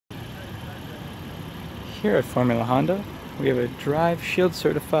Here at Formula Honda, we have a Drive Shield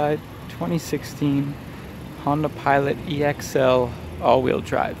certified 2016 Honda Pilot EXL all-wheel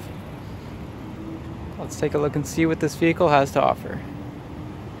drive. Let's take a look and see what this vehicle has to offer.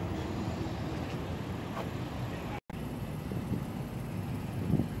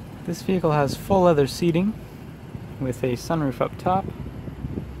 This vehicle has full leather seating with a sunroof up top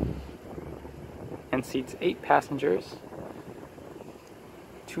and seats 8 passengers,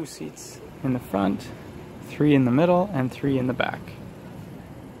 2 seats in the front, 3 in the middle, and 3 in the back.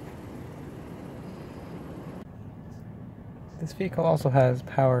 This vehicle also has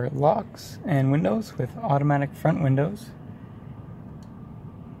power locks and windows with automatic front windows.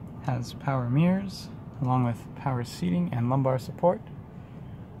 Has power mirrors along with power seating and lumbar support.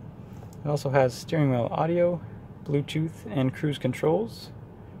 It also has steering wheel audio, Bluetooth and cruise controls,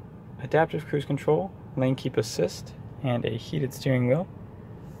 adaptive cruise control, lane keep assist, and a heated steering wheel.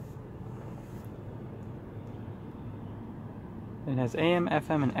 It has AM,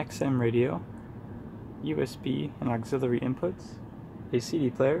 FM, and XM radio, USB and auxiliary inputs, a CD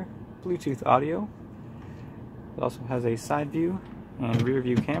player, Bluetooth audio. It also has a side view and rear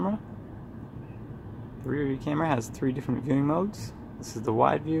view camera. The rear view camera has 3 different viewing modes. This is the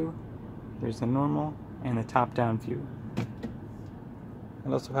wide view, there's the normal, and the top-down view.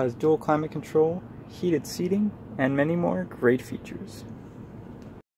 It also has dual climate control, heated seating, and many more great features.